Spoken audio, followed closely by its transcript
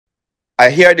I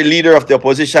hear the leader of the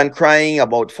opposition crying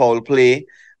about foul play.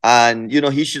 And, you know,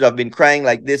 he should have been crying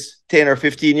like this 10 or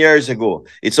 15 years ago.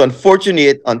 It's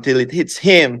unfortunate until it hits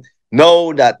him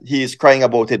now that he is crying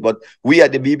about it. But we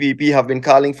at the BPP have been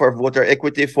calling for voter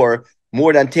equity for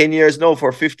more than 10 years now,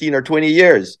 for 15 or 20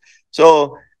 years.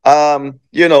 So,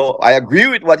 you know, I agree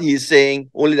with what he's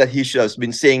saying, only that he should have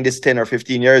been saying this 10 or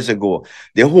 15 years ago.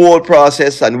 The whole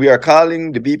process, and we are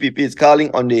calling, the BPP is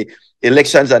calling on the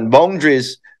Elections and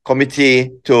Boundaries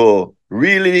Committee to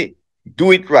really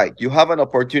do it right. You have an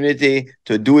opportunity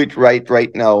to do it right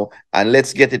now, and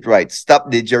let's get it right. Stop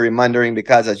the gerrymandering,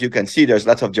 because as you can see, there's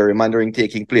lots of gerrymandering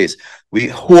taking place. We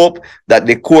hope that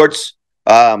the courts,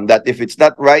 that if it's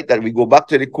not right, that we go back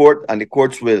to the court and the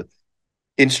courts will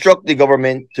instruct the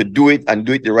government to do it and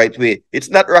do it the right way.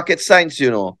 It's not rocket science, you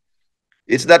know.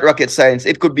 It's not rocket science.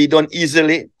 It could be done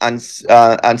easily and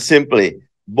simply,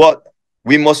 but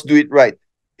we must do it right.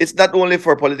 It's not only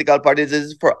for political parties,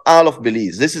 it's for all of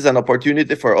Belize. This is an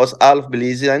opportunity for us, all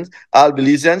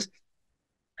Belizeans,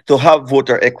 to have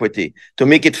voter equity, to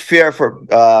make it fair for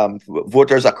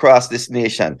voters across this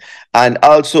nation. And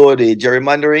also the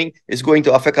gerrymandering is going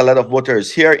to affect a lot of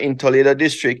voters. Here in Toledo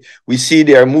district, we see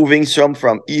they are moving some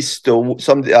from east to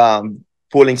some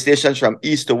polling stations from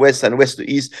east to west and west to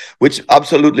east, which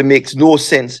absolutely makes no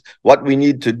sense. What we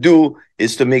need to do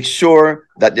is to make sure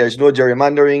that there's no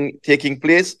gerrymandering taking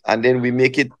place, and then we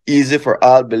make it easy for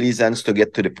all Belizeans to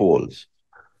get to the polls.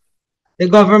 The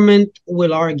government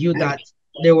will argue that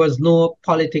there was no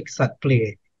politics at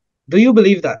play. Do you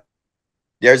believe that?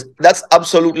 That's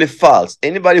absolutely false.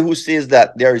 Anybody who says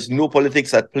that there is no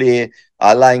politics at play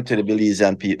are lying to the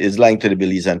Belizean people. Is lying to the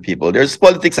Belizean people. There's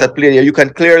politics at play there. You can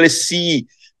clearly see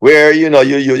where, you know,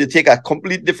 you take a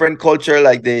complete different culture,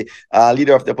 like the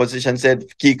leader of the opposition said,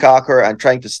 Key Carker, and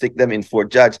trying to stick them in Fort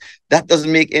Judge. That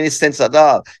doesn't make any sense at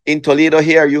all. In Toledo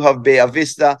here, you have Bay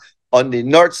Vista on the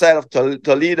north side of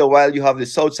Toledo, while you have the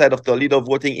south side of Toledo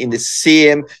voting in the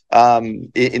same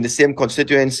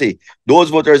constituency. Those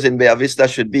voters in Bay Vista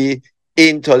should be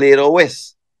in Toledo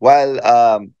West,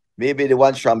 while maybe the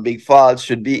ones from Big Falls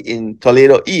should be in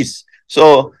Toledo East.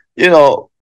 So, you know,